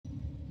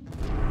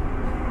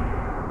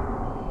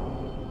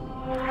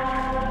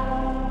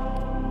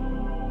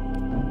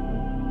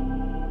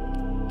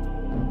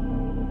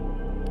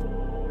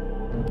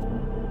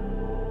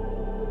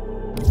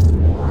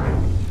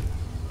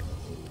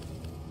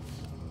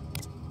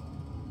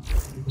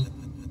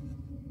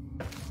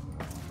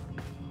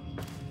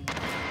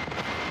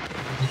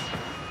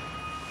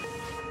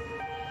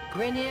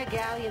Grenier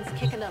galleons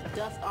kicking up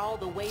dust all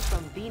the way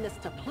from Venus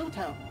to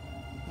Pluto.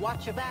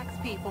 Watch your backs,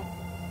 people.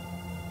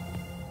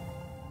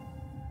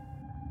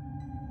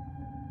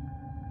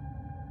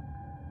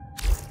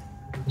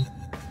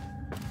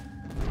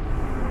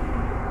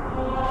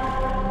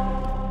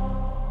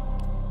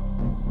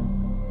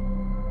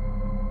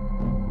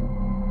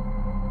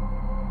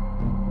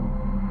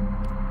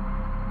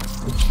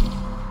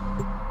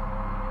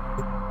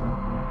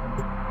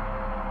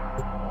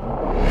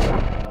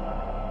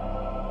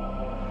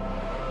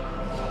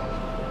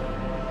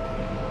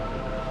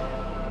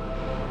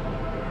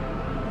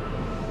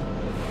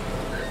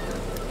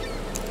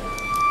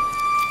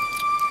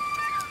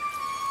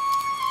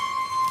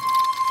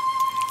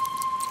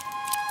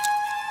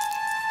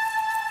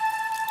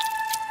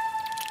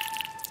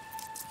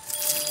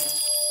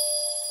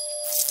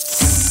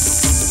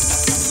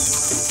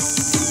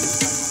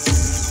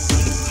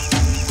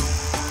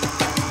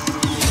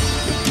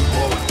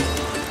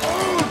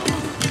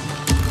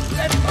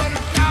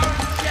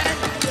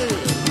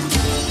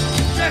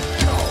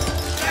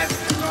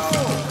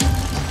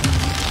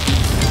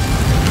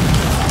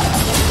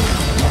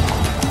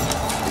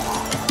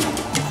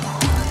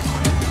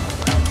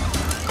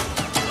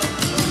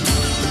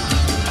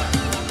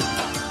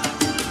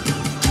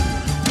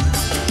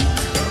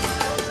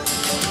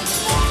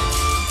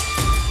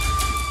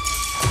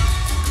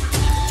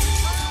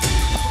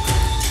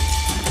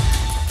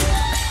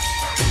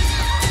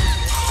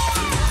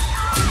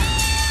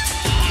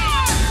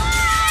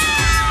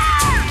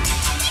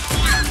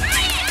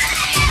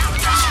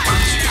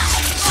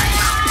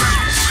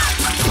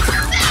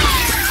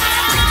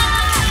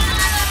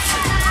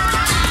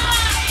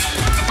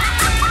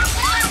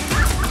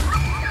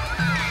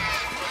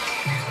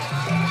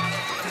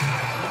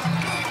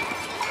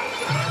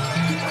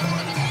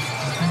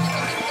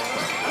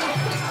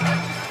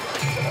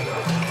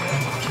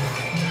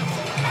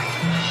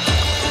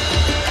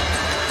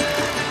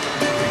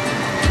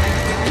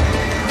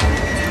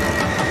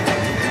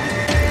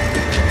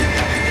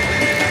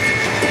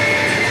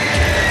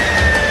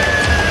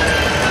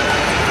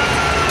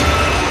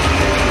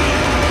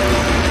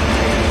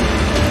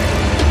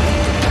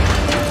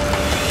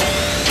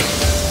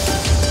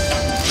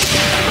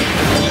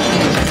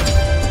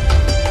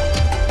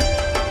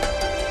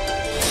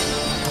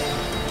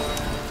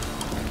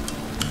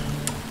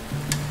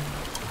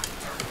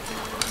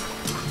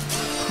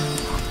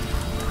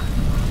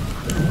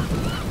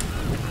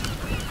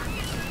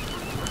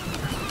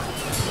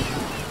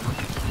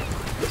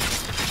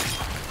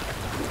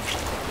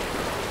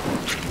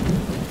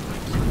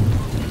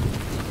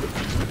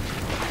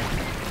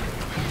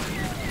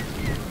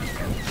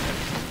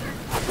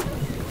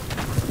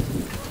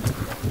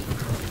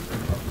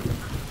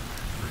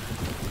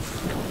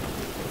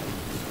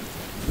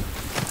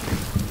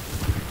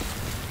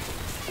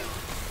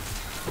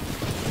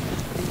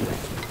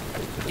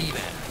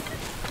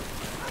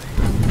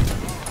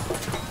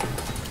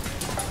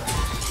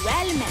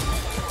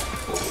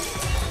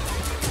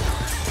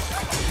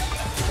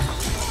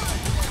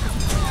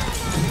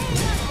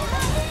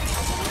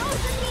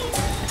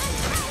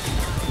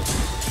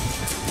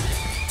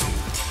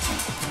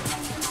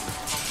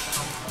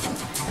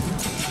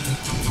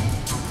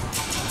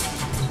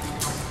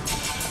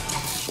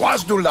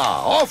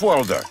 Wazdullah,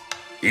 Offworlder.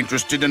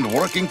 Interested in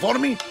working for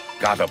me?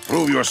 Gotta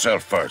prove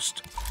yourself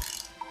first.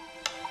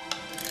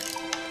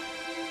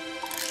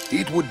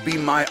 It would be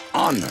my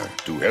honor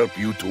to help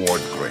you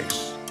toward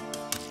grace.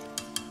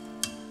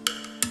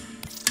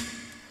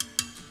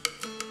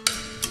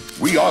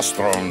 We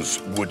Ostrons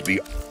would be...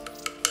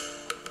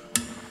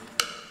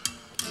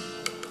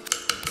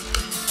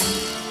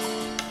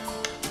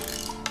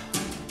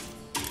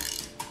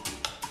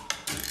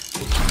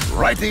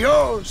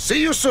 Rightio,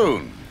 see you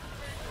soon.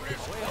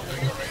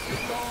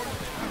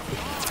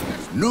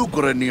 New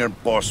Grenier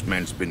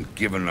bossman's been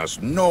giving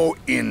us no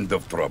end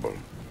of trouble.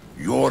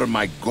 You're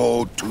my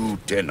go-to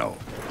Tenno.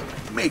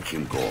 Make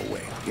him go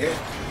away, yeah?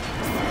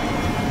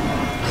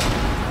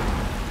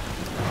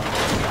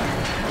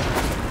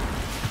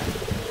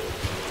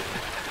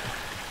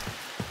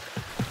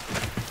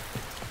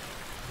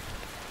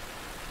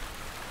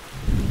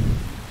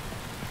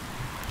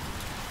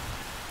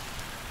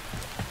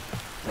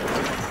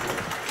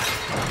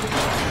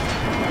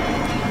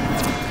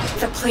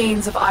 The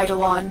plains of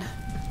Eidolon,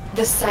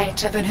 the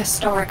site of an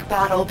historic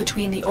battle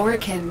between the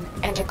Orokin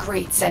and a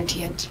great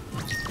sentient.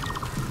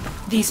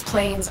 These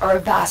plains are a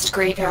vast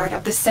graveyard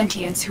of the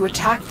sentients who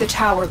attacked the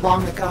tower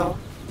long ago.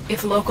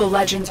 If local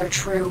legends are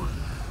true,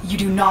 you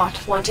do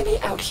not want to be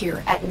out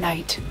here at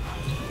night.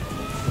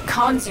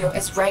 Kanzo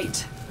is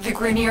right. The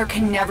Grenier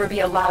can never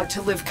be allowed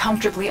to live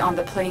comfortably on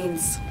the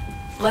plains.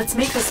 Let's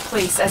make this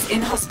place as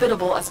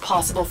inhospitable as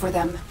possible for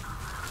them.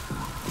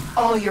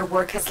 All your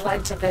work has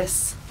led to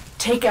this.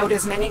 Take out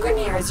as many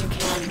Grenier as you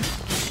can.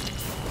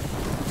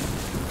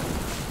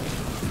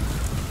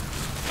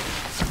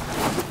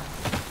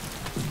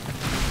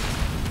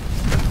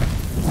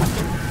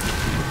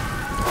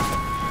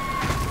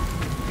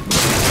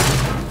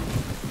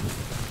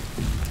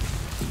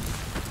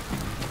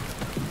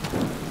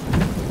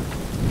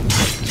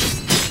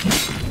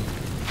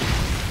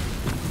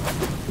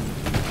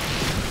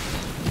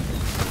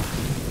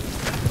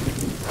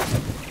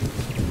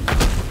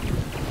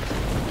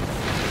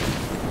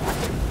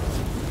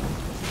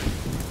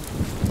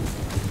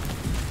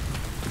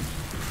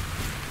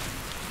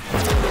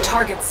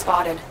 Target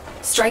spotted.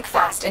 Strike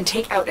fast and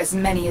take out as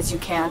many as you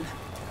can.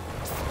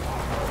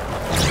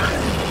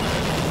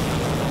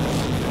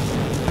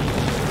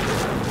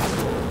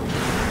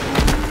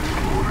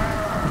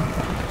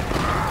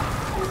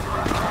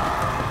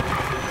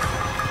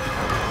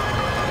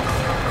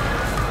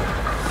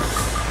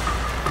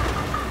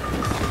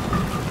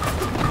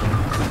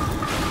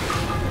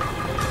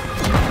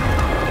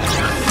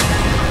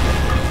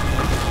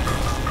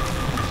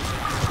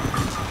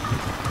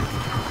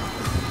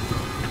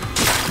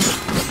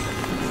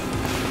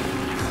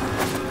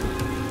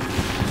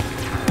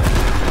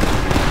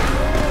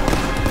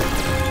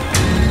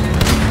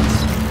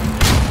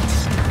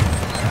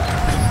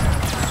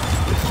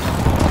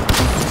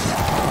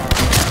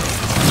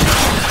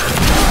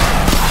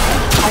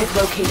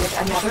 Located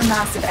another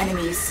mass of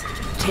enemies.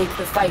 Take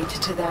the fight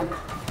to them.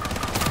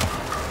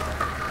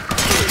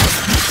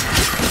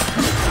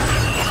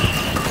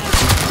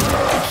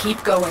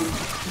 Keep going.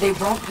 They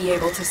won't be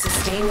able to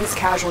sustain these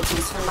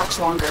casualties for much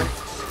longer.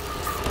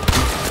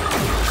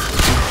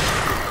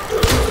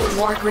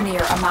 More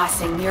Grineer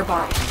amassing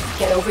nearby.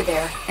 Get over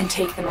there and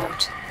take them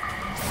out.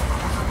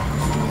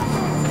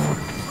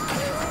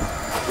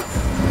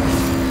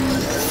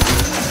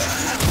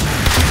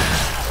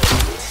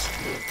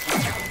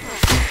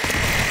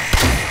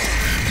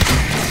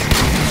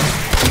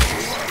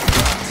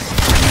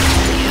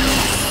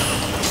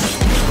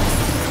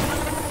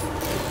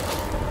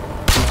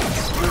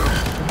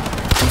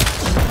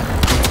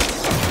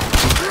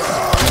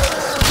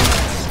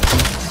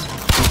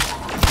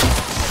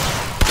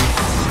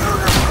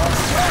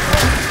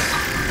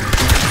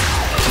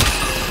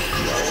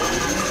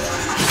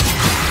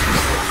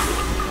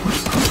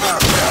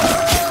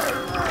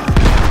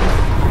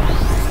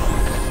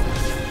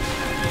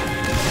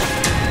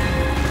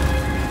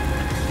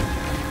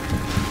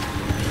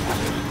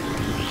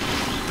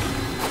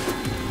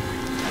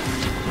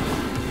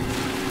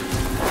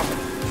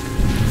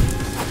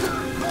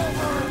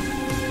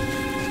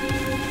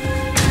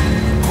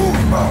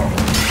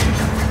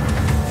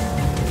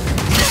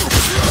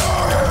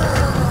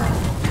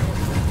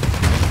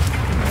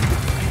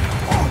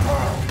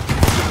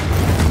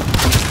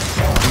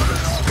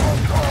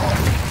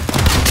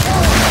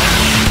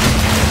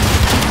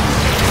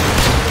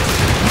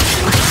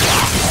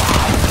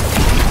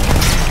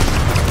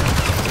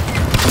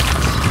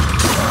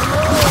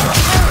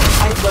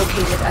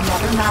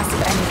 Another mass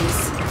of enemies.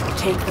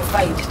 Take the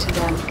fight to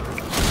them.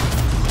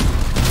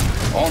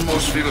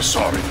 Almost feel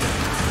sorry.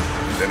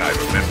 Then I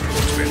remember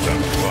what's been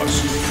done to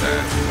us.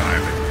 And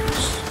I'm at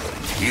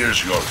peace.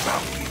 Here's your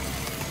bounty.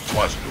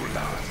 Was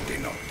Lula,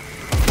 Dino.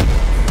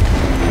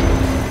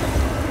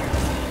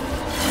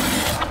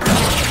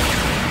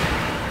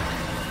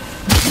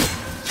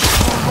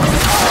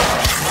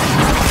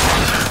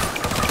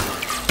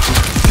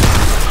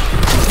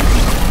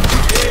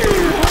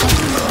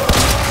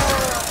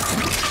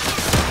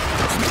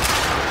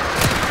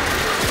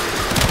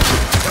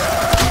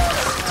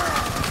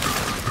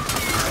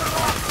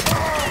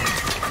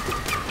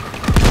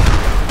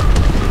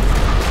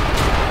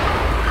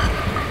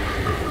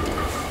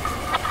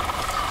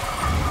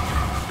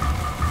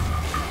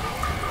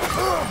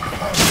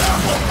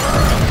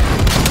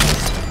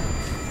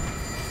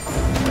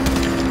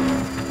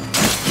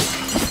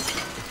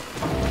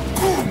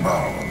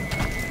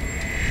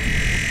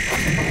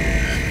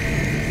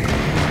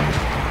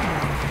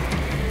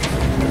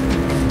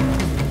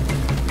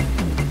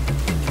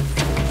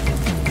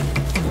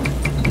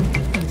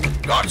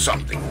 Got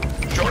something.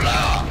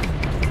 Jola!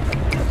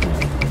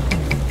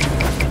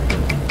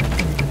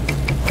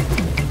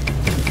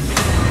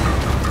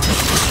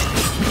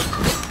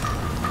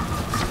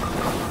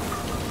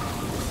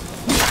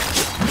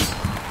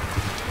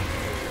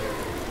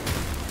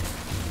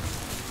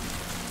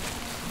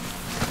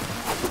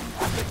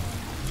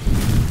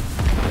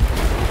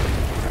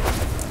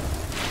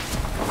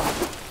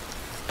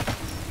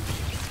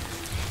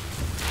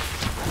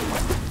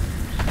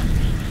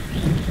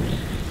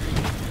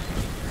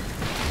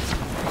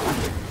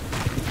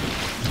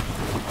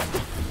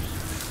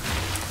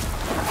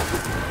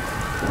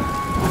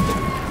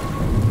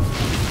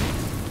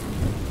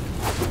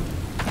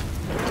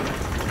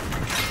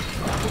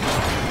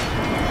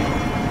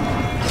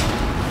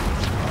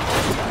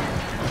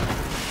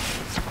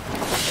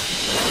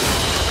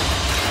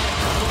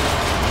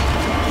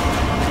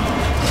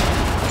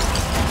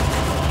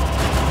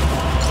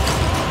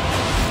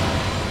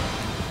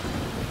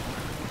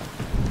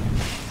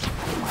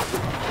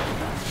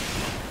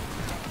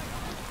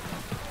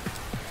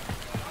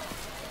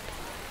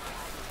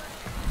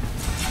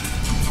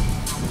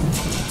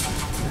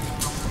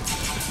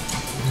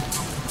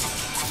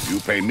 You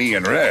pay me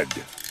in red,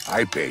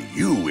 I pay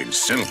you in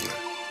silver.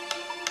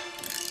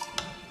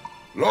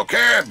 Look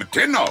here,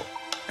 Tino.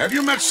 Have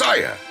you met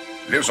Saya?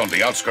 Lives on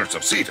the outskirts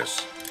of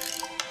Cetus.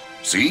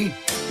 See?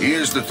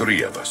 Here's the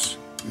three of us.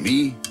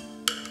 Me,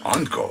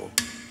 Anko,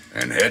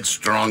 and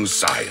headstrong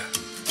Saya.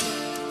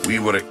 We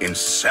were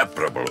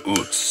inseparable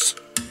Oots.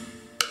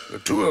 The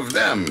two of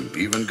them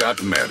even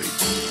got married.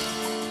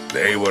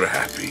 They were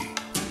happy.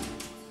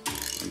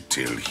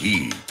 till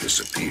he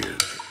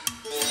disappeared.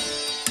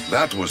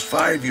 That was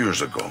 5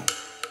 years ago.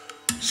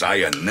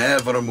 Saya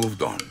never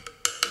moved on,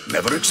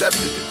 never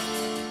accepted it.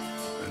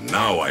 And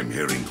now I'm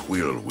hearing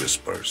Quill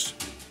whispers.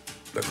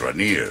 The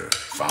Granier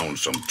found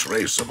some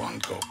trace of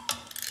Anko.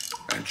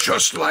 And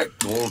just like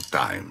old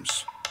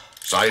times,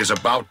 Saya's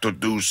about to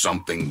do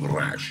something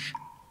rash.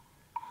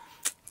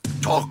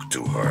 Talk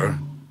to her,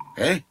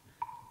 eh?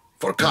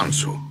 For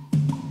Kansu.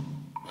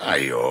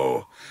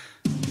 Ayo,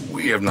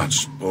 we have not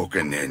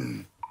spoken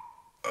in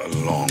a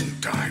long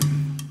time.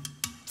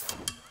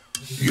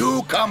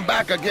 You come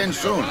back again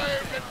soon.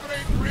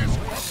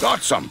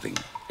 Got something.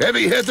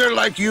 Heavy hitter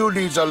like you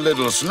needs a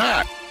little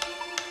snack.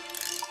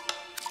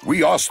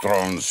 We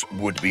Ostrons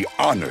would be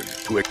honored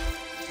to...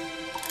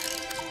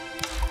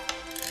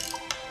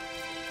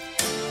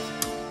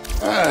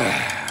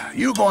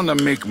 you gonna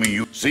make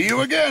me... See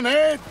you again,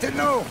 eh,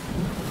 Tino?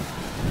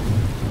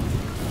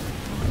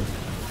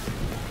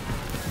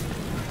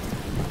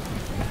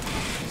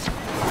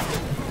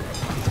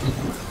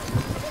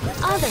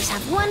 Others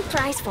have one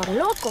price for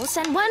locals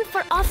and one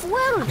for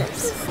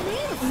off-worlders.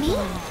 Me?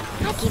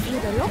 I give you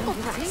the local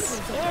price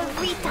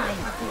every time.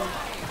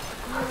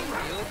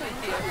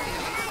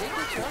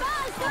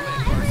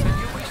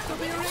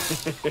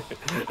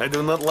 I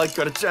do not like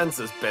your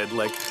chances,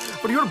 Pedlik,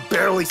 but you're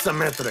barely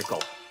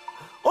symmetrical.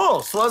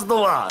 Oh,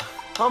 Swazdova,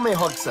 how may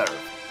Hawk serve?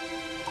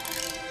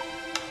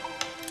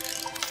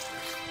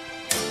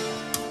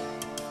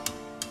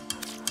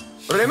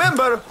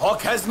 Remember,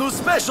 Hawk has new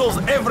specials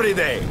every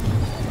day.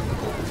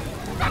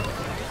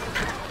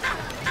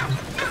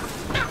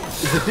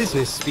 The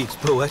business speaks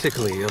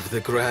poetically of the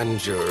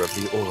grandeur of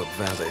the Orb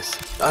Vallis.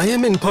 I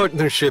am in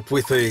partnership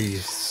with a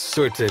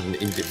certain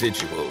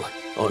individual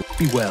on...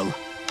 Be well.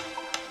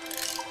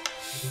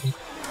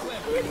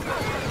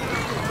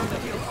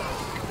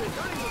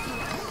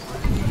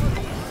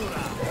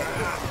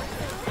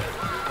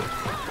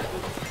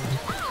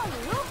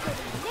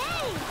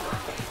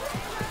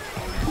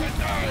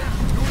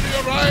 Newly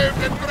arrived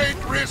at great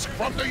risk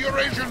from the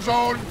Eurasian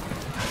zone.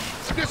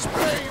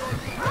 Display your...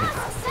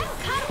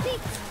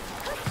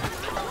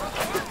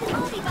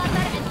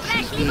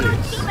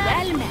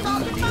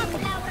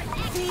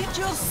 Feed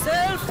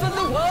yourself and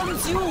the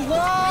ones you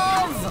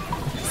love!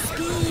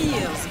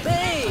 Spears,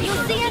 babes! You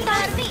see it,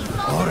 Darcy?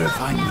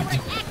 Horrifying.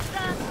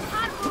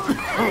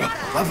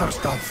 Other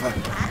stuff.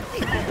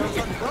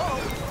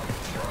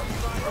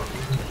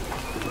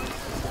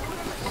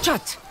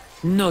 Shut!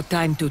 No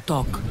time to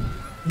talk.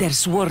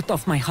 There's word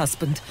of my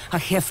husband. I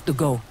have to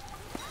go.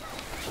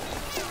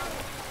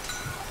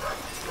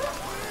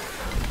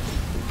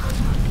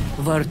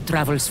 Word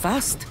travels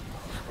fast.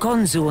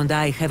 Konzu and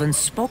I haven't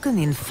spoken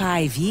in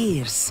 5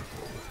 years.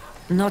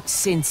 Not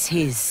since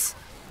his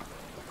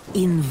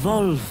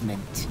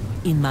involvement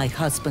in my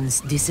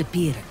husband's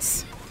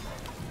disappearance.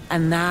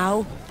 And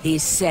now he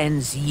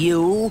sends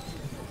you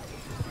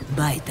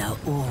by the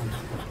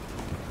Onum.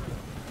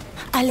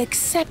 I'll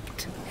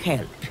accept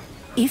help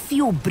if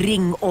you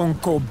bring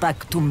Onko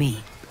back to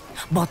me.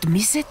 But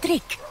miss a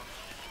trick,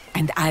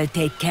 and I'll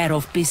take care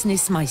of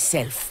business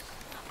myself.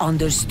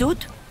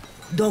 Understood?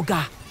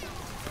 Doga.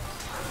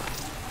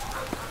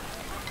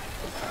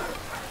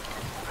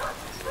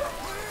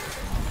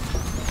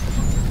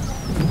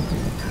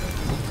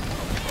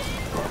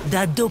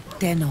 The dupe,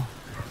 Tenno.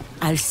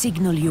 I'll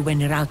signal you when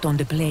you're out on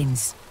the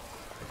plains.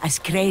 As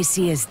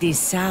crazy as this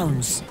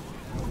sounds,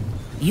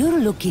 you're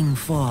looking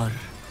for...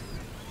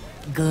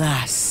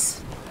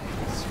 glass.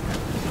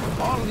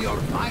 All your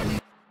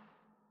mining...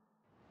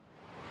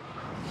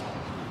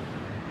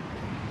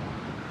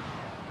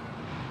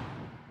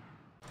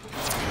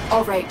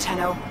 All right,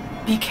 Tenno.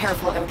 Be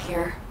careful out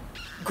here.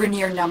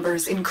 Grenier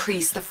numbers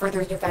increase the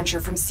further you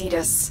venture from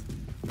Cetus.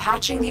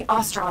 Patching the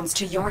Ostrons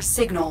to your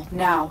signal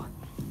now.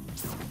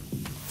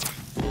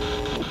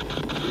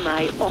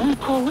 My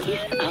uncle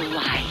is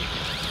alive.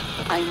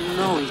 I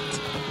know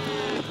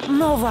it.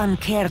 No one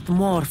cared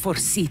more for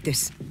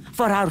Cetus,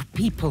 for our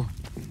people,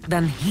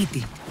 than he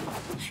did.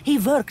 He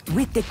worked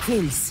with the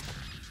Quills,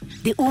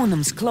 the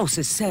Unum's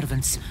closest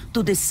servants,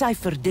 to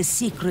decipher the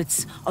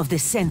secrets of the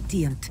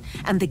sentient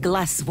and the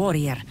glass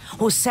warrior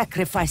who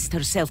sacrificed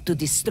herself to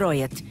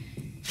destroy it.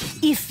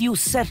 If you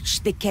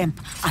search the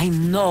camp, I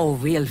know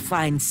we'll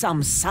find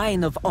some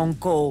sign of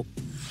Onko.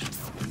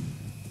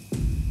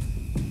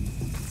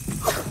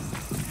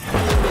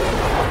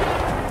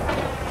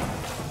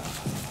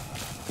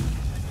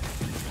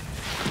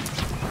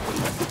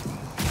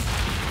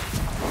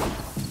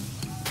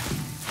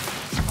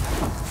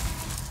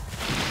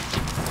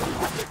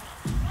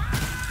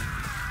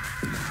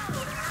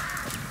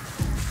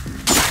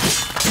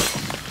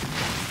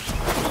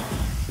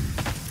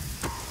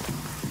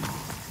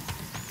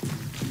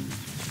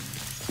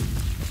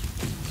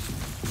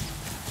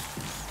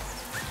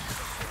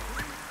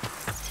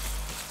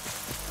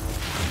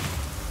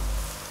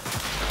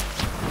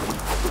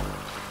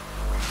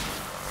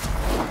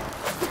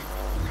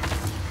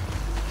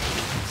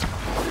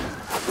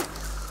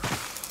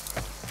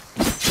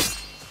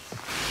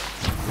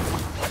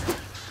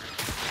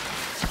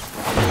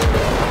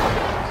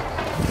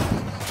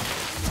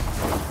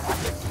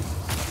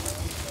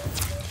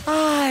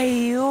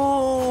 Ay,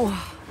 oh,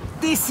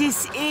 this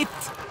is it.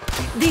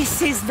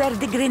 This is where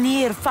the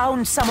Grenier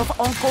found some of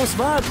Uncle's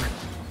work.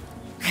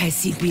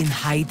 Has he been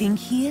hiding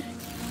here?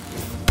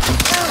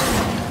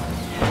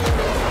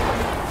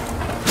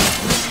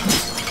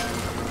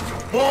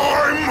 My!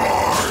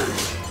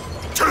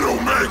 10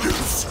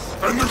 Omegans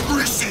and the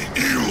greasy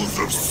eels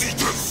of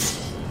Cetus,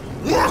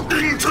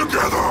 working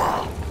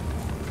together!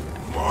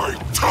 My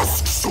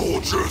tusk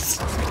soldiers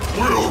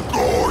will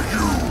gore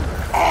you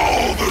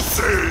all the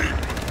same!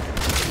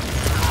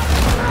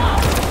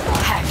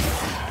 Heck,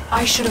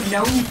 I should have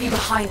known you'd be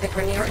behind the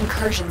Grenier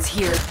incursions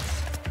here.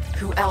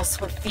 Who else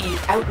would feed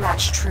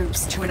outmatched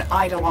troops to an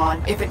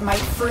Eidolon if it might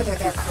further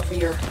their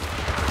career?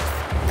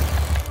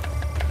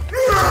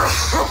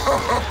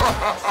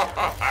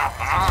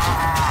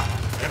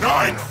 And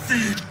I'd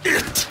feed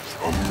it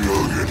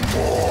 1,000,000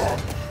 more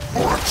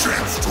for a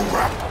chance to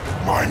wrap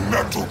my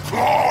metal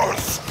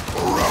claws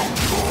around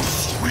your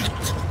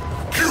sweet,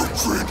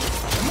 putrid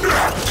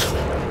neck!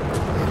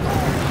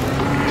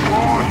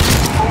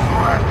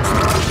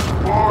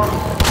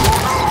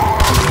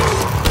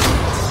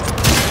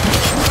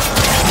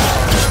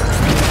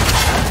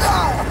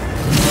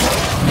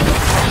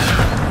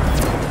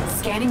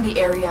 Scanning the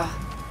area.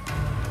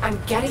 I'm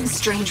getting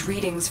strange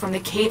readings from the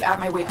cave at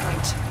my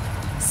waypoint.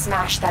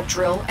 Smash that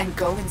drill and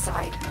go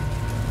inside.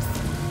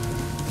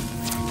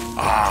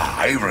 Ah,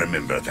 I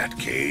remember that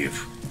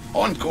cave.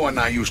 Onko and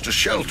I used to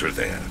shelter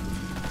there.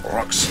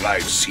 Rock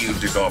slide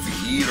sealed it off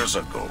years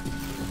ago.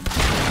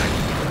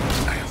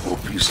 I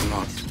hope he's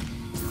not.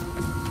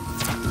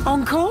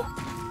 Uncle?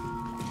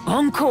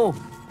 Uncle!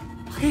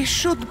 He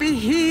should be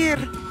here!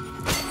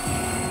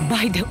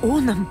 By the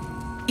Onum,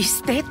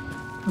 is that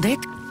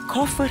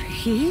coffer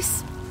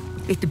his?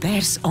 It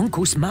bears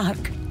Uncle's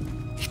mark.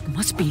 It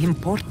must be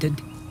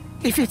important.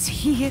 If it's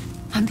here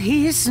and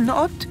he is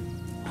not...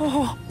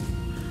 Oh,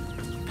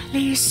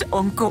 please,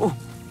 Uncle.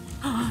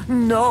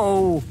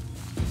 No!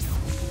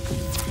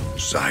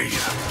 Saya.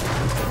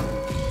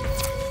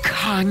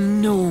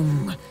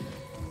 Kanung.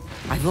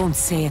 I won't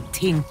say a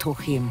thing to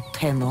him,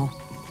 Tenno.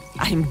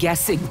 I'm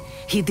guessing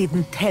he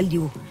didn't tell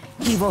you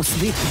he was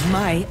with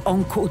my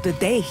uncle the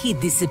day he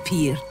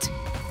disappeared.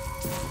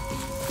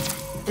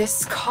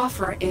 This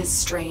coffer is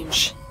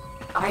strange.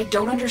 I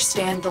don't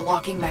understand the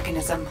locking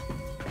mechanism.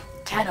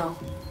 Tenno,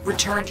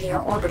 return to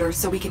your orbiter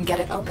so we can get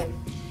it open.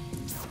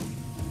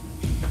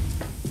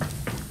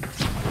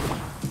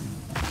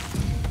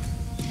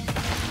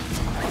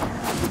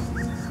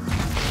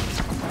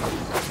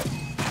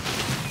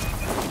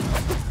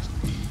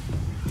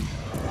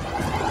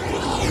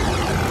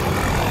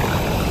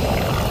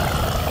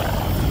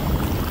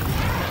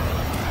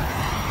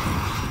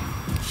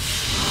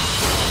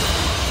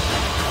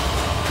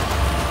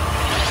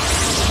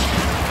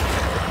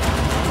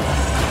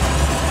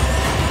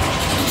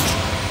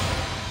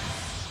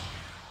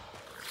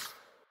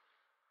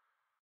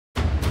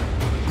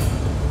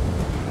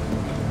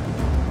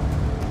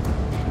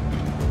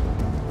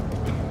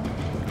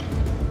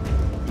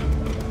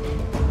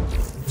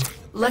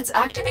 Let's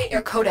activate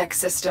your codex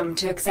system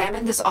to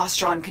examine this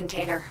Ostron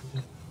container.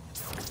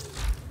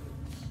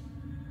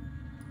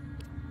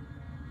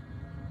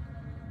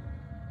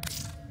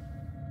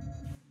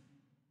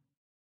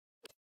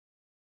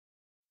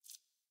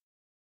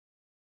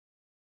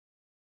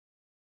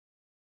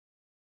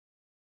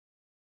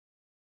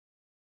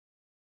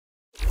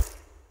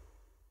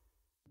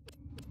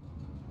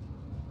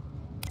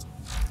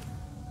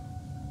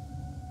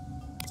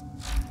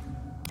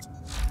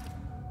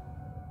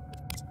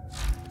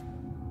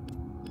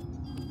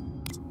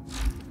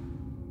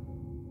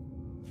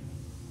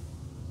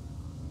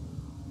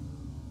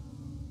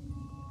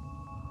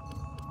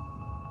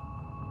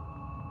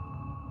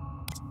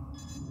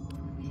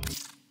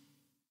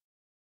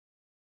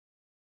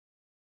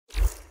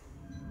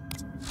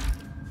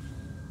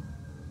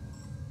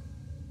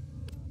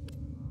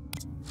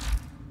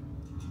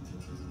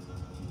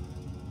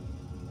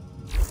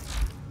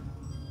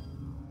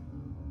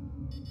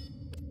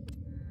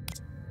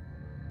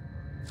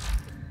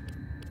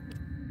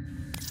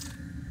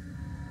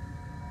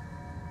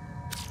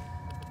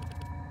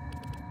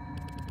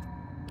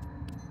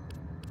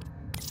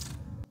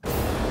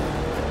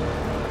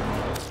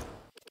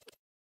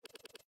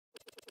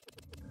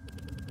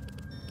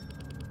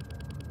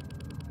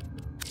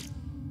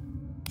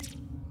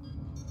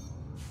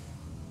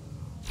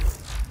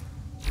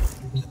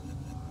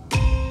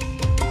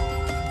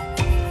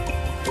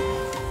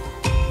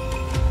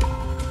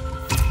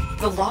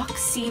 The lock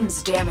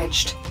seems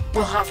damaged.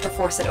 We'll have to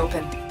force it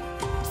open.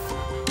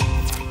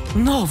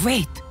 No,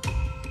 wait!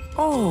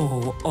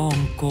 Oh,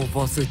 Uncle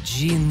was a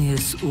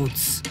genius,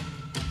 Utz.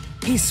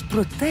 He's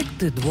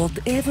protected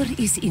whatever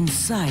is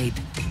inside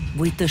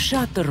with a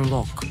shutter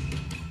lock.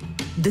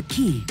 The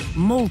key,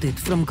 molded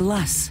from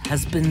glass,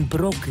 has been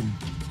broken.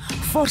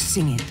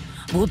 Forcing it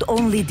would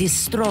only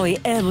destroy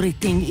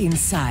everything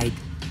inside.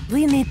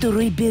 We need to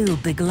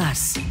rebuild the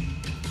glass.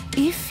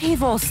 If he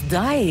was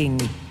dying,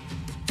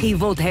 he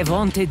would have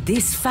wanted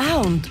this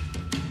found.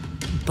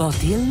 But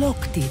he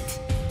locked it.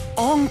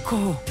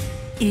 Uncle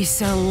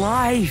is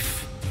alive.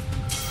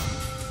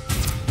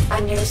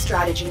 A new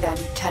strategy then,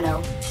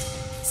 Tenno.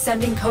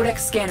 Sending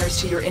codex scanners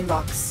to your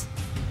inbox.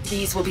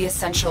 These will be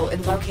essential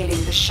in locating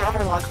the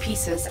Shatterlock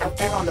pieces out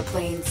there on the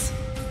plains.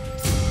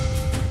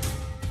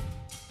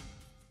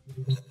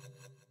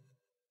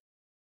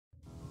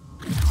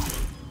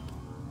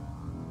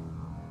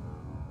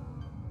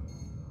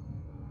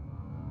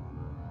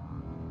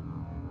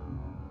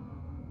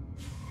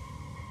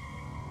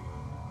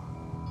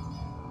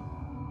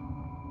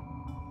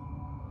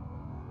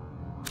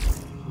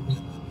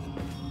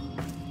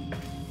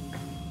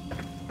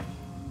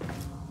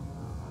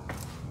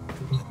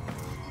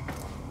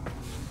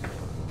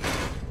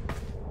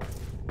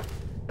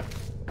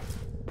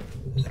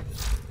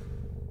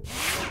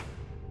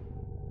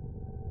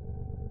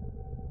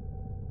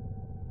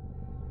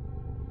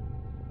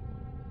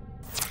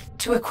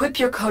 To equip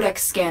your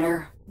codex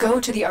scanner, go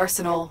to the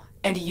arsenal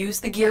and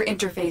use the gear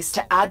interface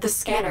to add the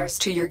scanners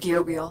to your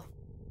gear wheel.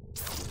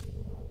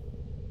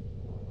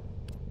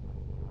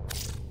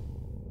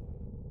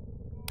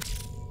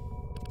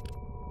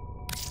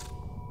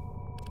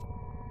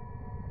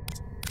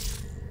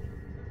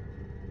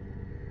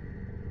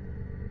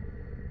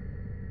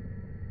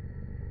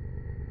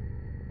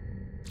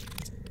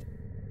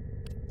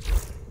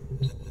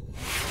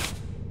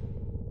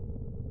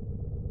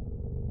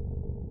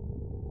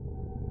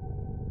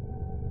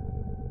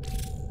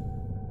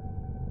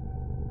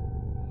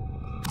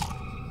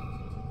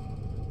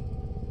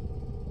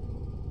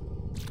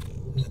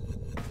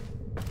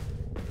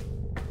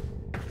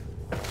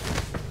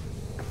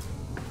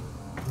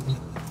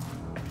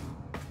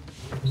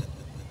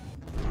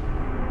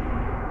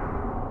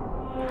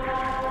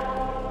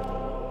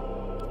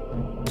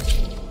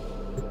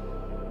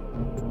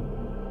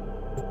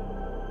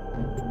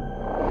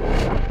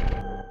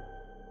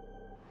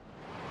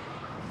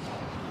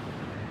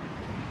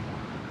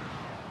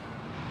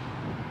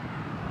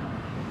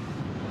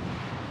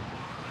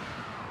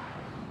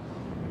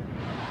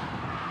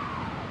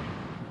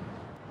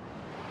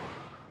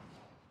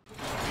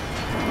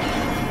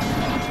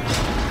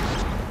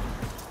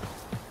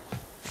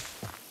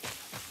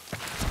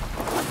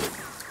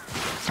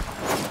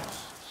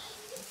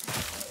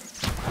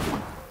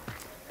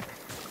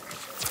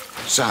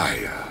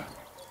 Sire,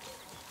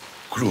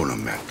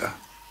 Chronometa,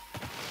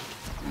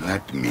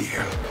 let me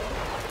help.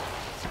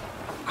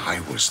 I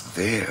was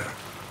there.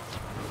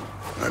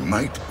 I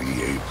might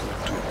be able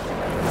to.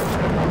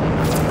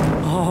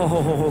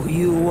 Oh,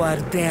 you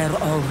are there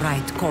all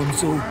right,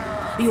 Konzu.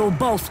 You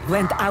both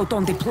went out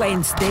on the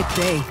plains that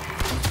day,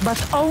 but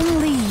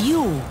only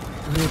you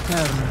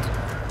returned.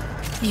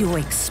 You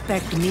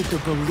expect me to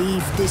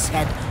believe this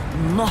had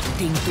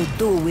nothing to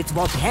do with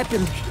what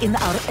happened in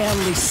our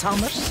early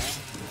summers?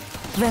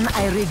 When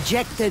I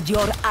rejected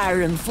your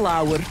iron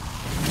flower,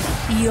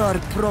 your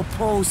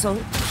proposal?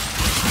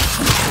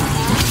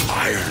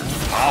 Iron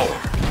flower?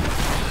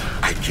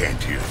 I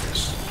can't hear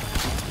this.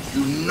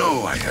 You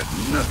know I had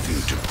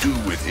nothing to do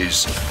with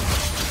his...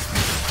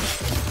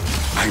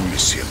 I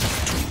miss him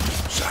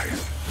too, sire.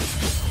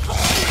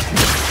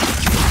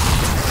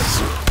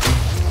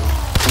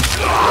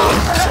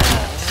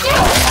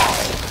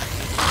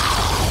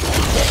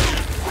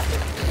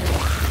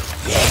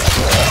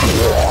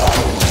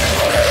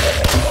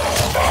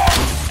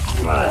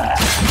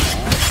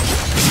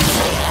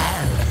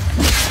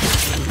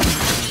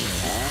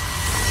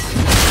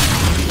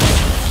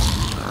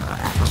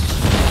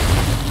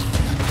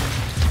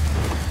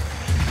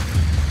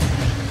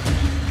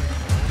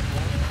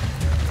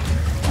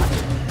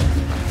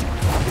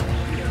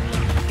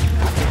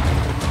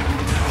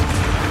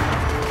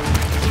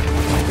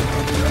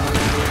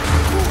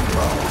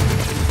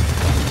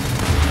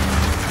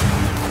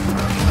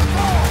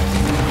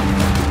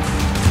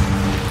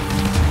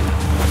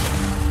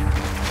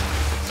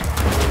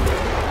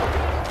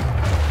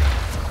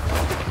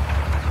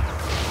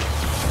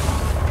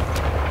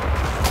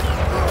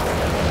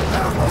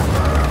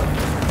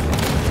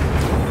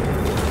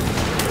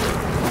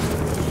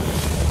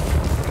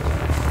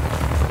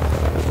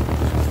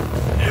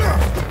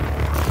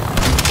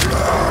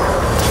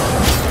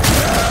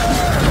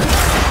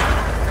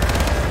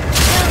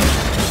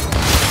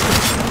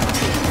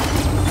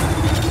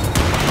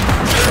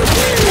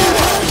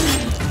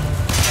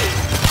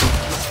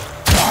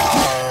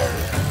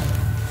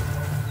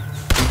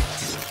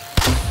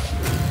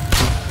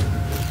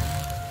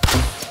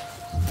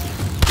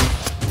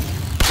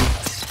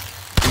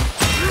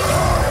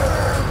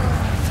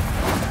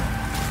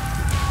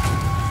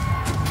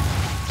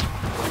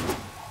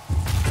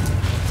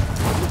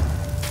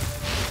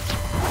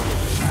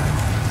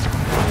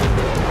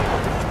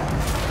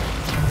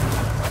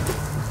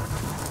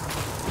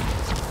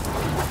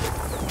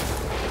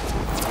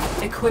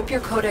 Equip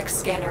your codex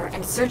scanner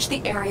and search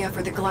the area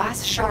for the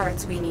glass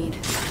shards we need.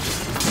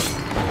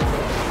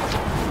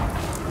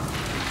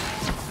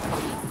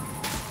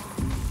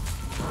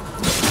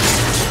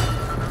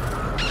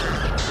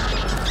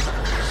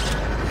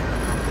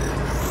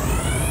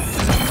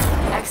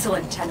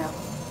 Excellent, Tenno.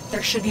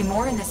 There should be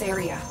more in this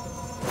area.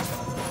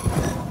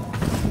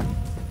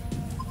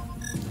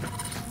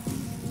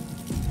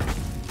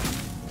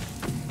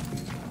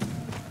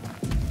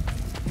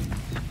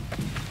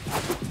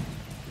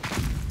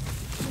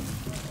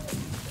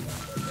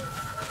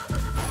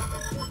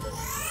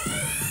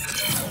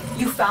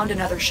 found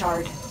another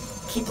shard.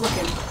 Keep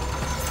looking.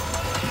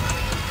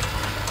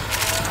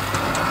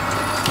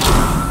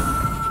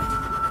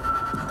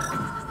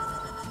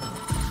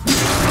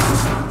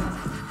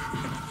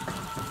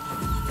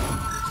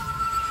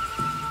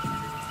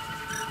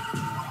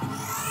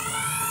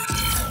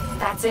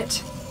 That's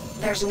it.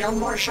 There's no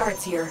more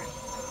shards here.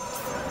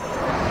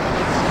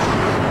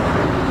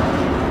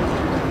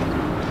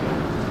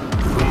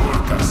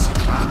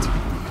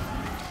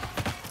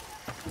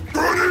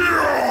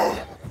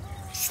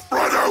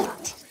 Spread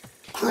out!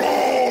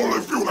 Crawl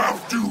if you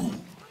have to!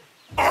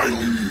 I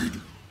need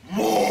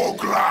more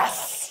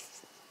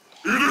glass!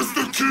 It is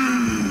the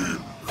key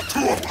to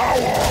a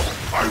power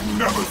I've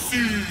never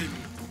seen!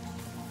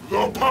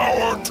 The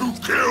power to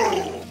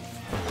kill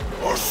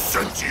a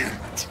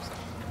sentient!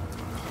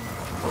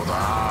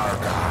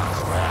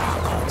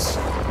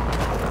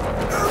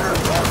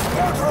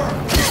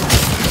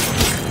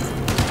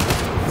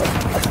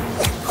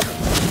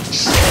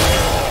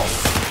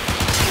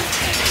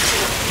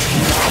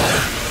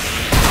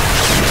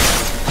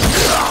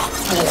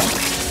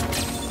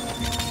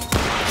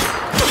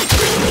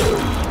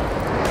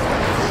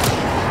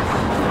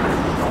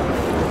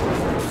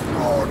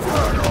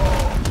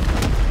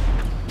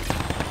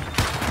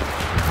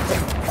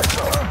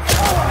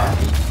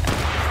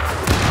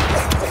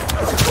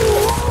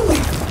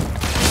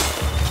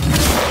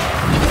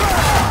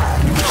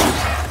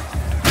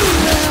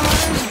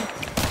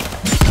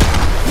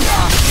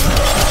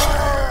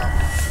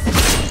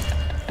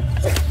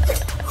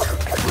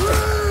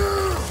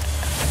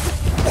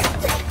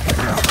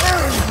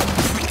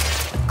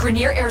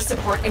 Grenier air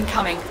support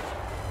incoming.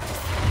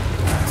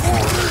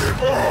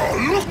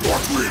 Look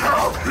what we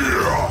have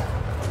here!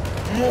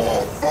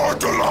 More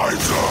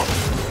fertilizer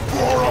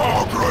for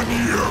our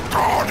Grenier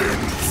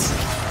gardens!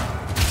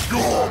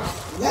 Your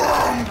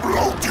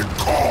worm-bloated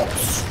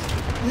corpse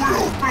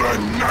will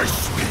blend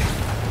nicely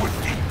with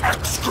the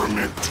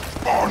excrement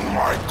on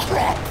my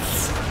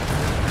crops!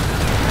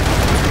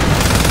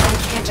 I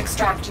can't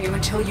extract you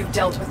until you've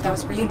dealt with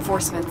those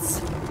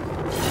reinforcements.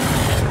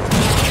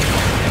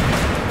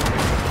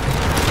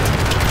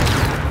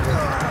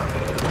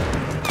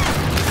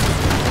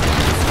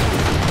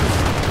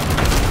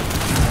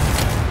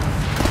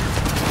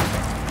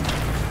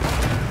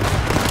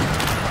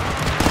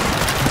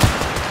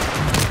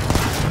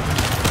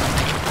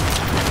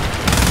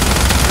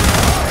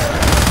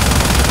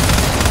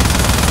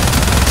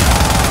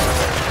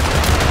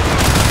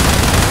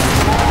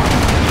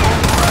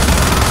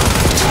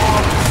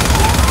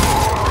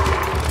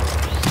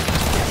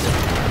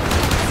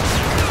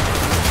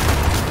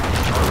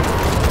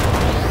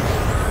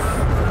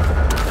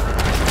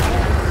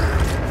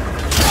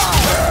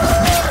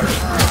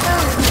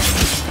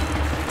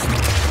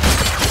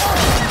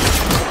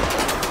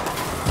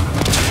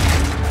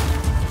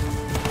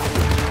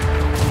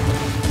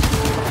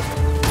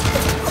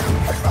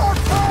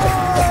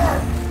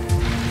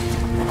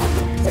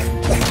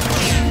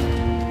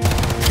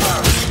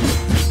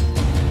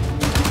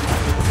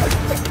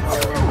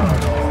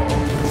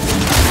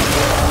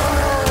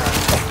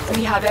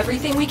 We have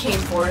everything we came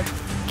for.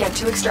 Get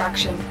to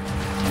extraction.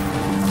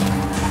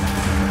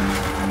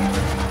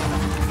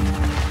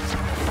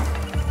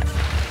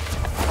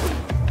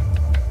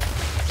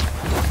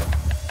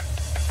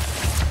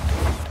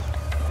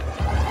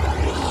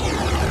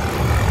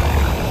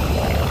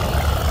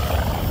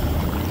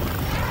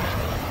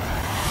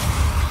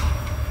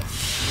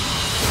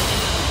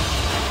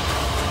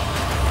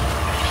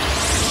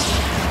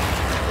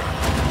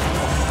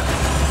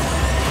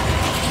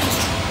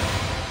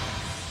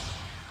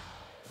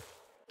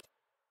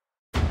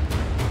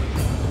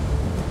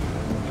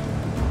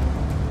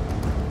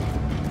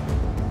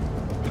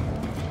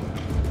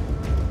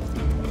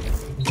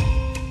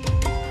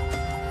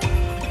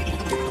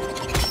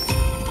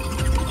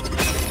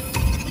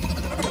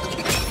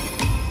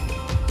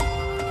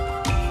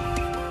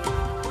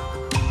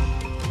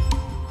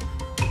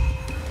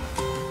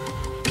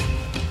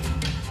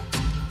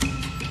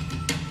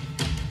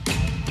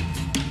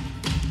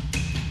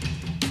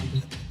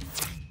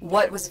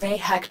 What was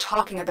Vahek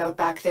talking about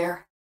back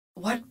there?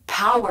 What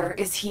power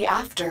is he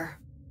after?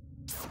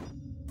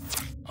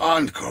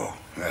 Anko.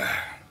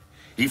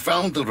 He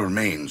found the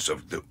remains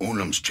of the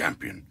Unum's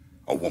champion,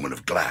 a woman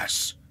of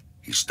glass.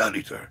 He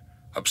studied her,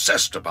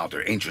 obsessed about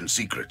her ancient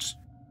secrets.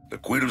 The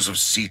Quills of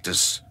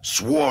Cetus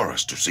swore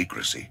us to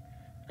secrecy,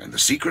 and the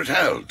secret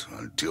held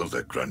until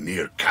the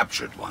Grenier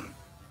captured one.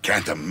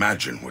 Can't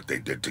imagine what they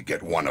did to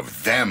get one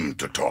of them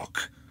to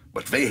talk,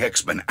 but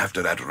Vahek's been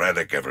after that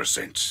relic ever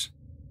since.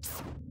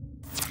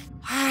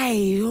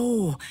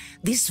 Oh,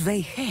 this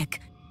Vahek.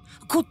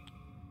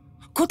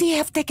 Could he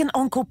have taken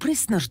Uncle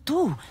prisoner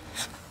too?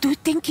 Do you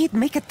think he'd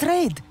make a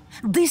trade?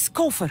 This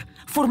coffer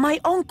for my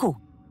uncle?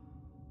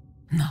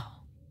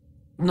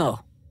 No.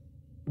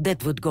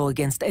 That would go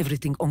against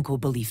everything Uncle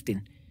believed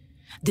in.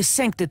 The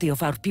sanctity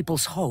of our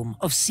people's home,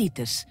 of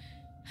Cetus.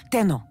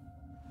 Tenno,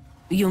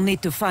 you'll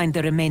need to find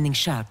the remaining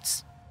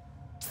shards.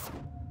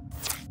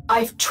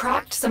 I've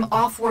tracked some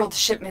off-world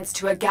shipments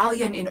to a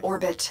galleon in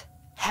orbit.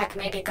 Heck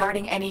may be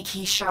guarding any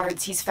key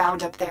shards he's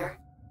found up there.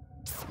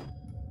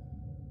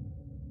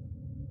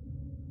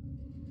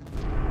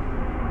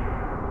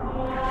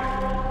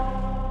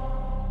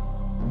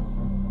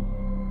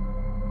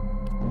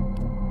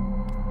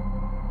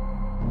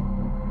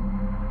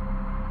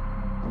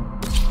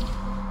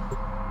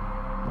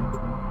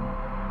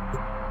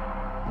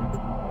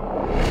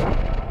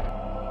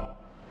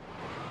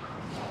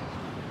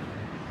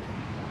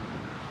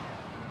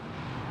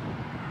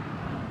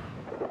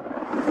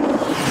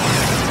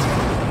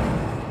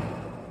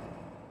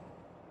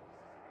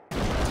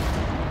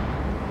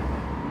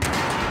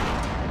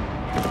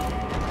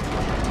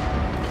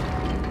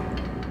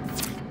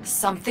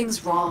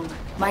 Something's wrong.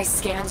 My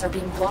scans are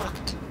being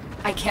blocked.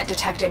 I can't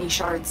detect any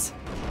shards.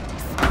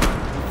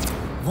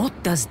 What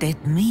does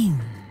that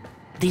mean?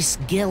 This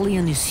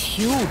galleon is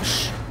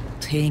huge.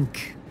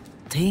 Think.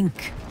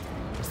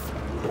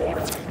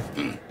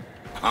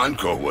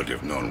 Anko would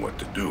have known what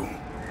to do.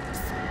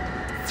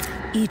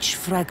 Each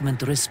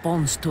fragment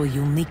responds to a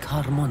unique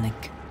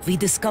harmonic. We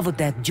discovered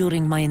that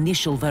during my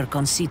initial work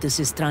on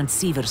Cetus's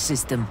transceiver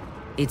system.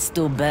 It's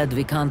too bad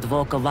we can't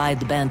walk a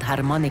wideband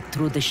harmonic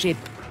through the ship.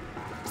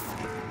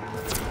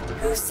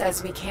 Who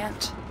says we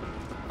can't?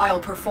 I'll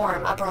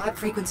perform a broad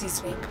frequency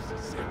sweep.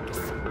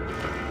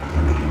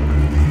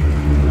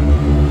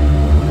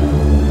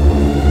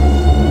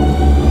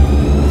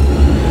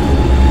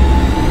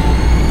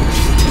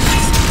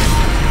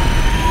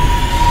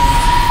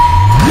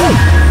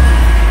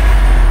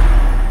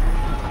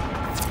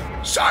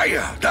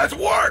 Saya, that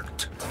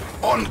worked!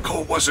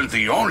 Anko wasn't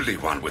the only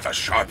one with a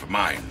sharp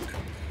mind.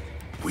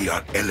 We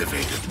are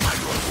elevated by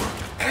your work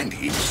and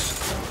his.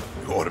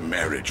 Your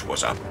marriage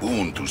was a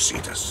boon to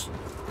Cetus.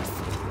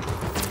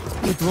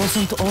 It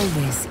wasn't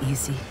always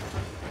easy.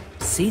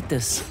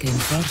 Cetus came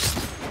first.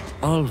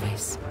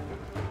 Always.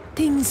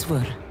 Things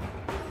were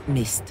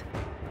missed.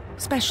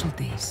 Special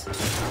days.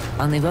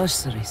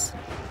 Anniversaries.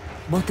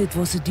 But it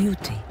was a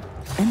duty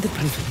and a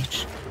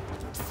privilege.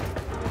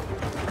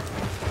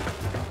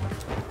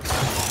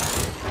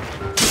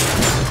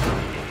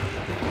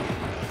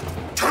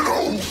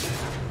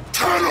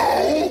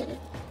 Tenno!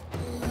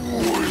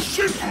 Is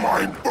it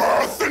my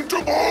birth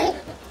interval?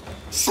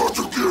 Such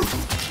a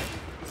gift.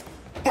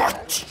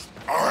 But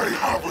I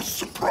have a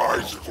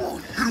surprise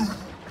for you.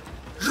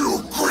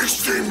 You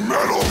greasy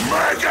metal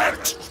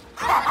maggot!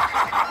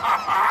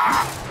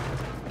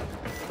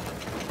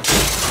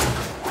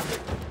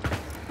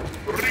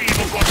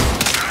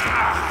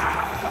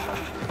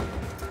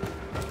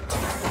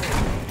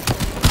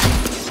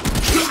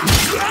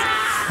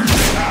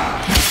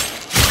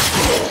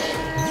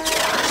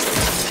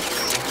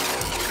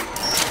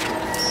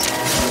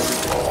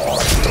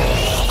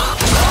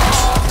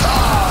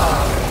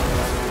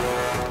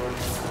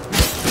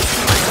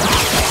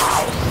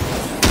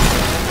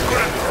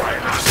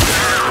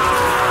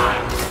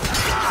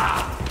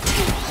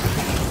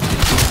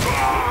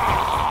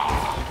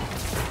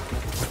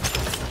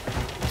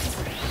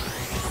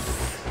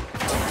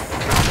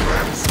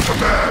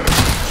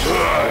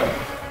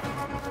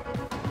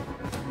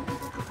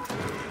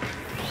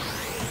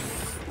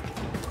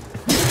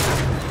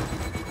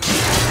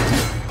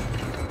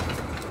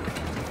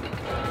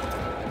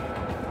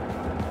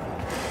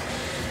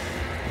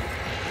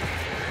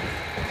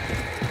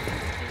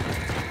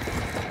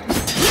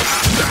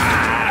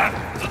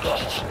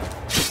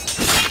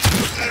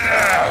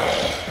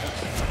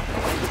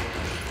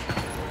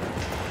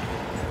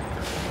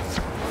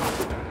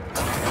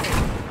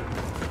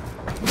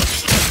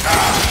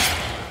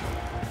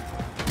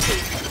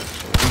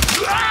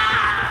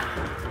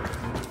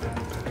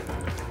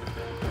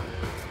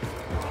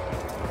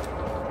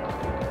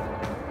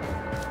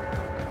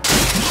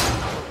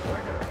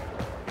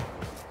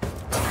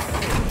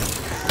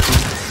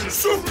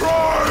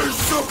 Surprise!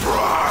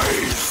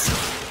 Surprise!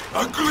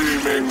 A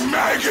gleaming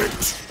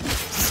maggot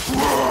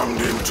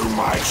swarmed into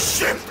my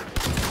ship.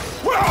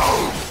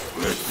 Well,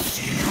 let's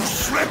see you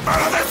slip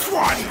out of this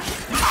one!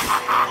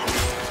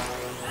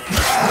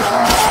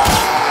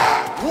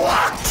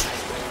 What?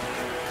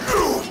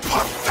 You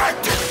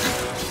pathetic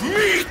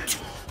meat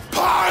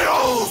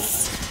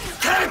piles!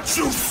 Can't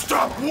you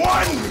stop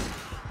one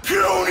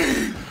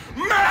puny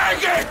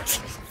maggot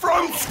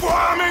from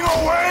squirming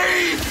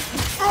away?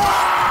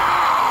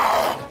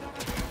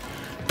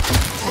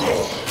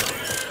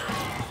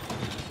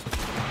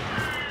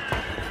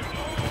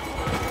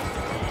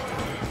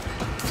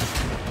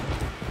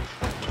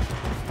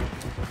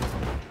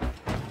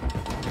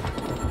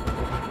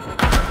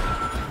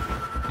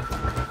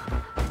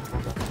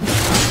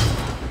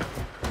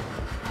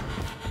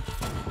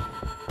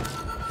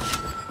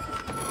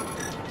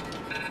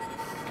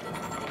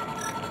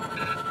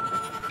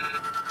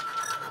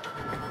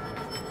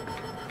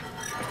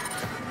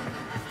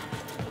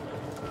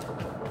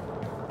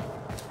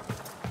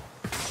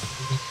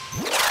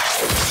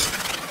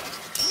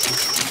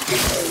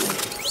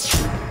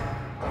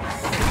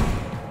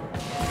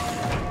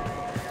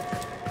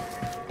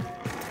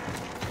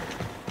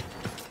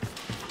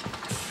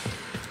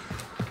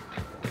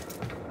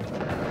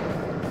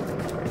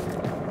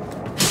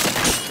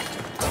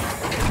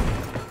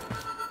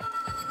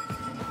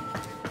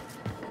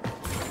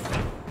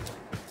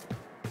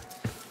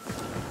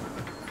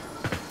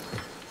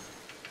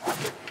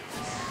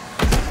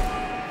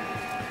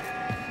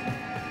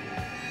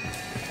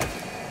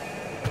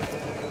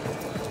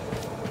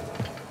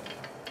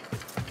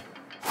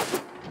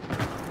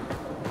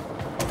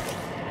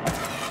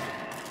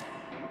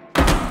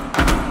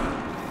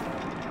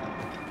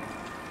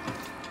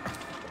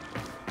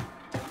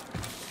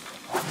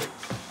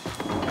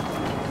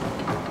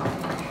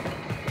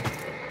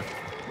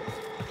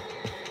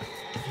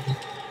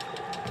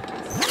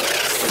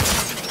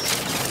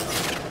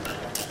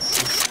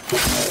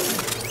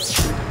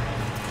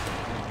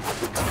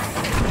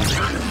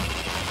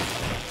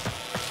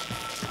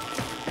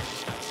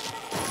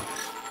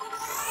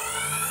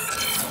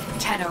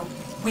 Tenno,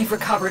 we've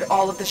recovered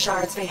all of the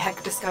shards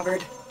Vahek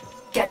discovered.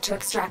 Get to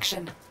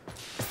extraction.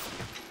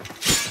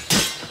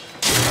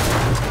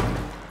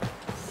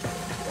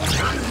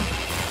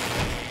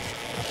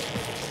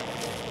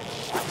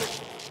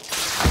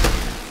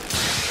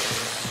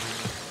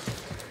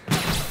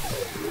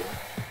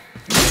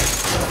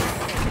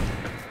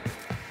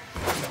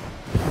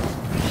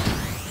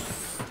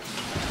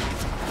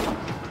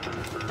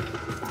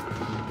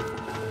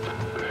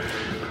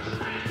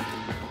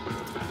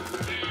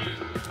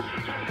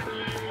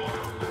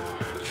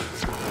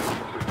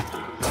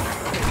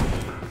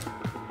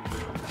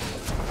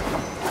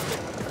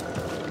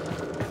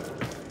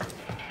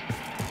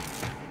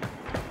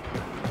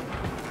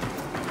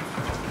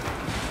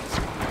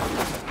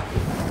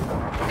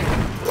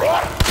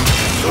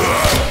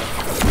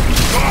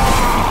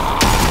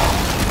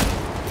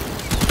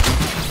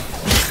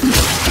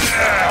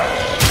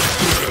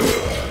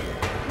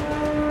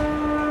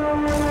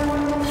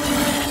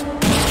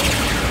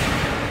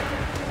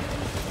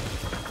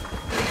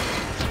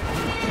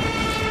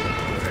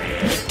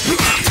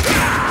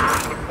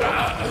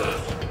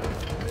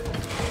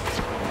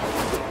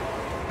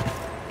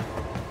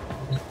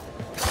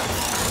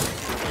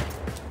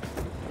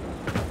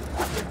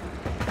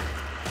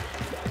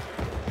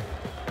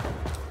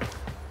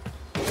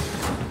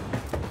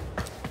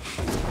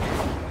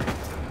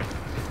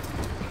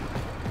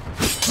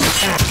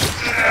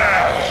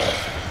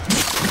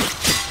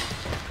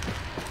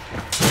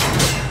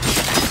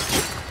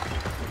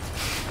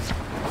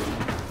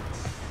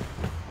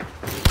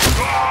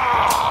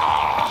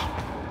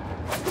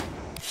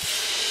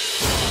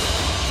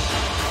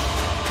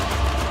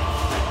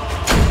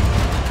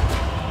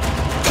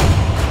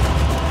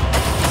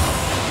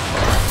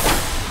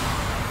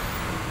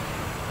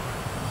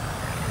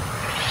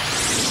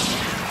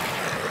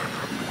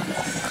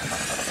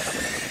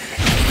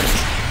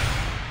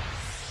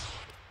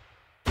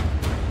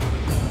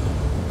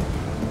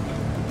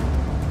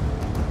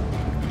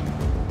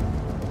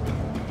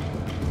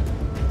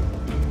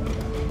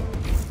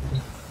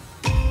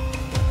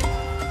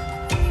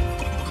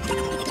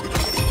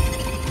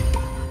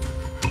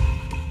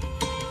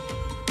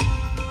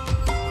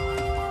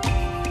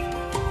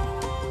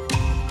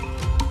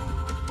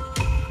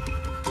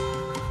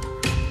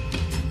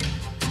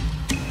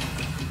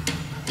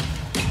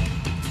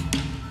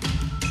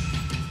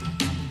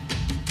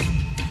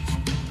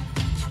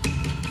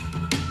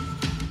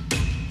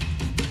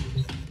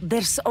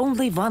 There's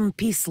only one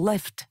piece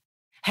left.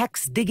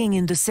 Hex digging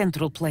in the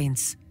Central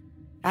Plains.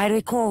 I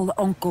recall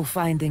Uncle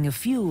finding a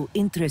few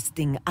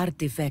interesting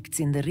artifacts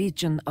in the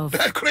region of...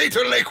 That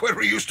crater lake where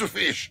we used to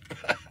fish.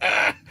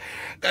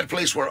 That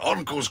place where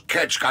Uncle's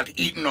catch got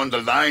eaten on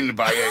the line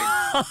by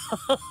a...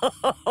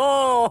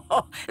 Oh,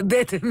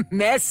 that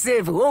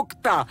massive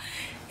hookta.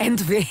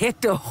 And we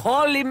had to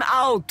haul him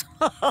out.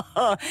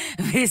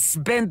 We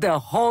spent the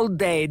whole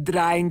day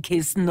drying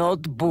his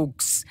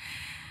notebooks.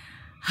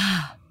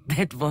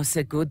 That was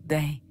a good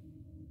day.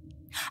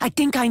 I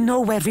think I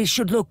know where we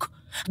should look.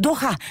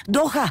 Doha!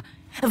 Doha!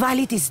 While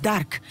it is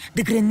dark,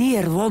 the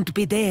Grenier won't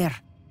be there.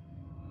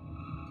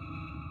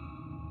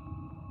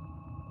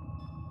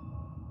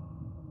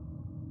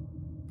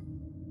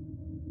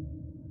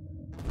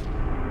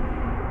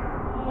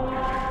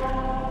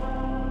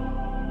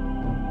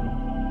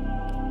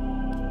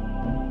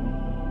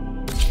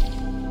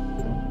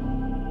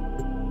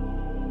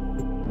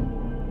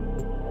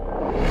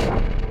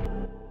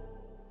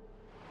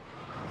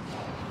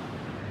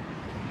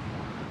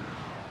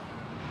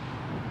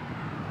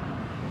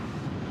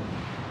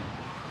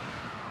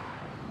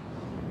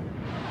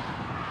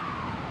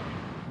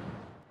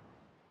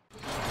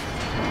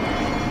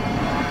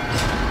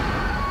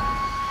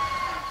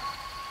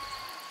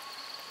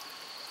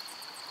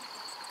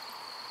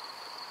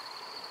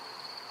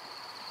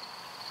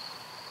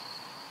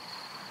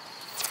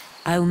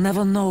 I'll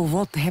never know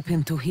what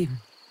happened to him.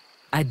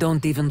 I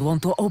don't even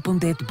want to open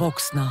that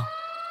box now.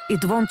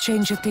 It won't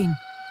change a thing.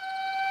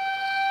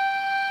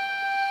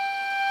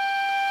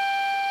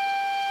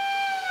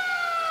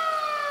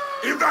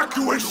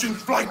 Evacuation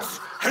flights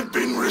have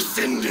been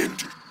rescinded.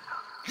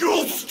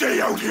 You'll stay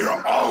out here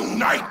all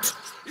night,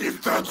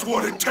 if that's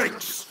what it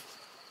takes.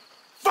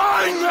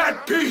 Find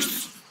that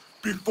piece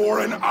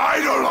before an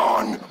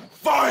Eidolon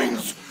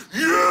finds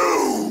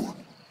you!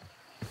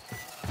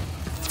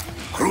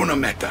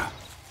 Krunameta.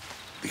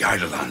 The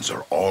Eidolons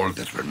are all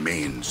that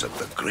remains of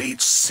the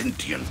great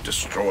sentient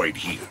destroyed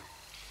here.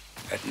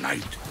 At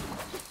night,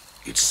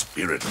 its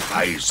spirit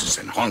rises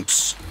and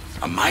haunts,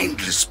 a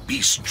mindless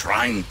beast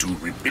trying to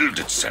rebuild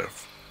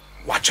itself.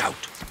 Watch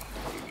out.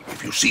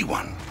 If you see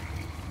one,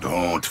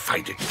 don't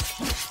fight it.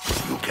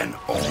 You can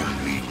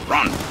only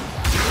run.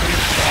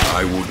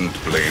 I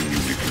wouldn't blame you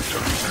if you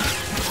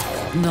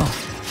turned. No.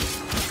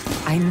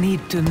 I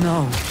need to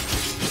know.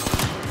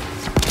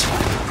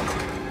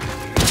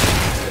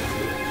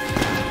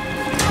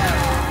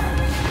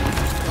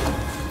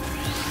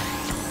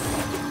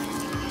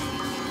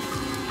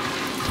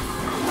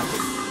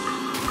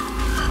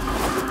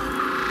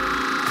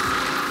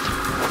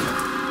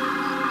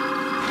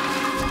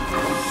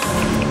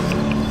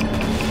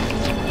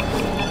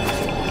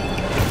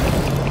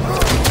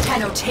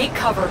 Take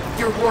cover.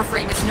 Your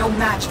Warframe is no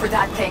match for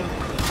that thing.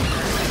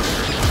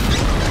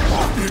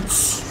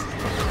 It's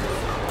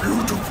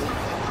beautiful.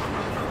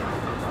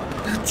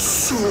 It's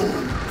so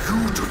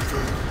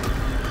beautiful.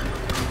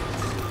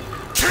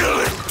 Kill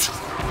it!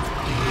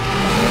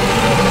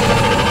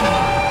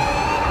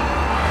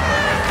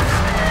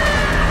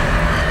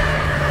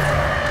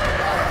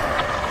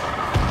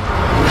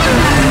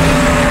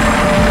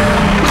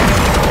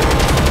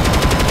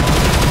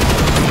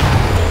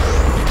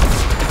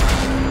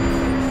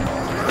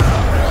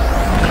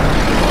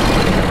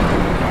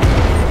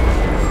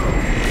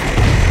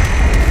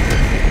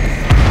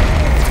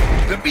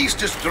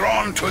 Is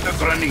drawn to the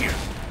Grenier.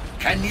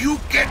 Can you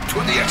get to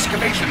the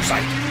excavation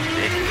site?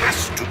 It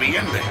has to be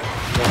in there.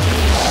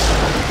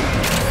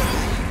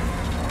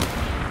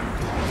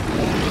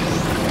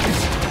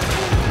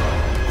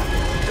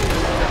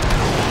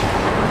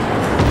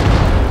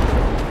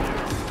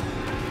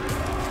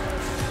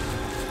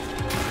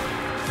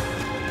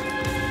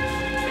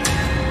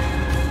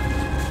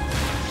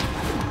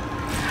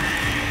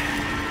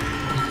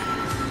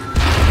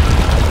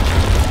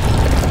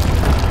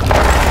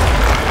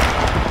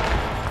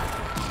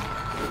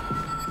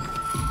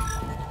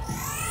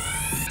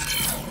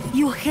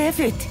 You have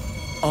it!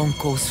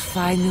 Uncle's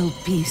final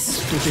piece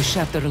to the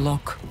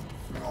Shatterlock.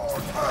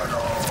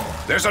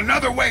 There's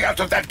another way out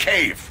of that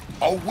cave,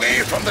 away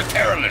from the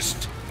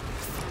terrorist.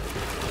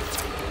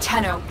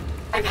 Tenno,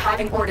 I'm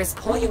having orders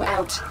pull you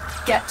out.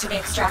 Get to the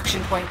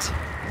extraction point.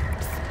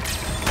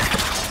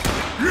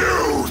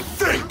 You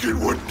think it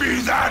would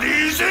be that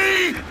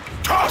easy?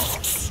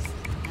 Tusks!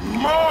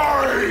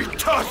 My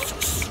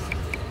tusks!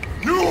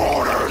 New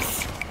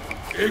orders!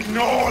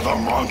 Ignore the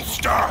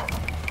monster!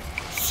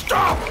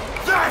 Stop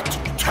that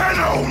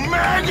Tenno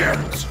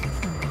maggot!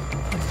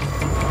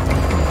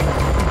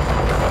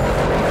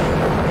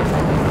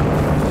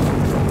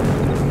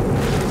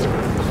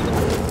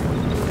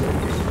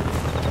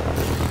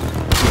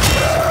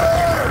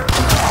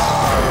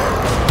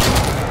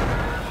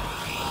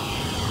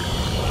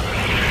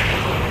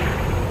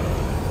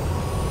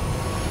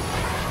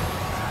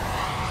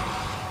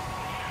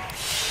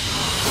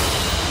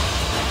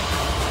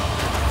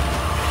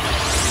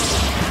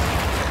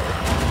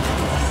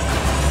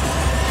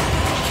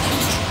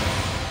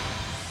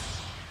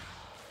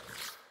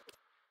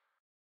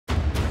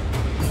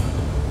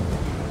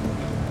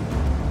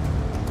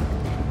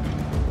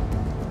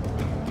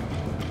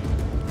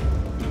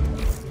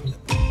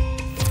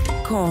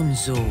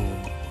 Konzo,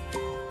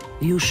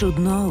 you should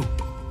know.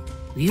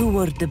 You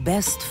were the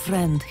best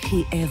friend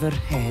he ever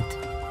had.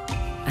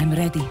 I'm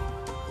ready.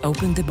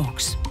 Open the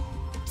box.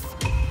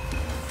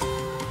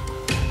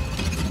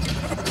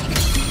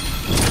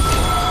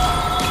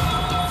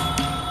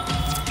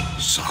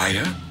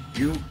 Sire,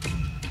 you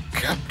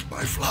kept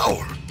my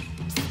flower.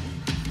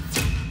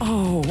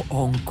 Oh,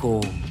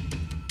 Uncle.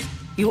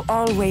 You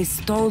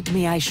always told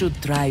me I should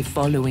try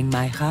following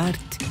my heart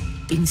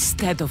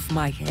instead of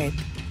my head.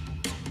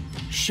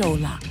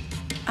 Shola,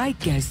 I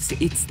guess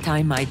it's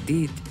time I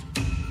did.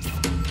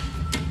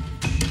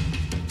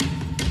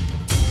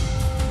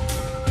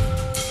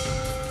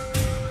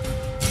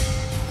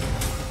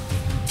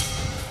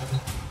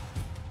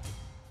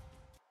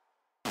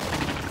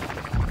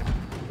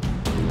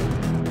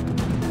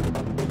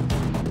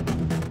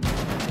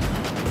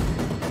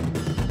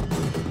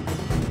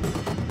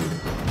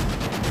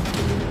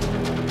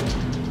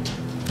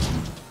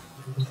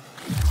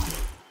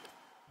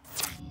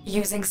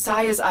 Using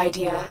Saya's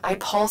idea, I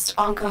pulsed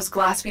Anko's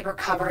glass we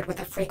recovered with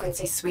a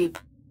frequency sweep.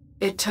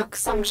 It took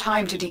some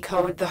time to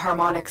decode the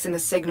harmonics in the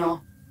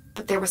signal,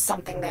 but there was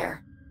something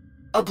there.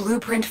 A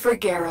blueprint for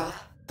Gera,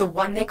 the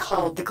one they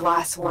called the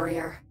Glass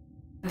Warrior.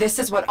 This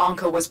is what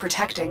Anko was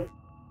protecting.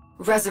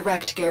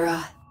 Resurrect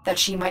Gera, that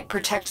she might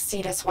protect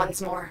Cetus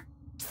once more.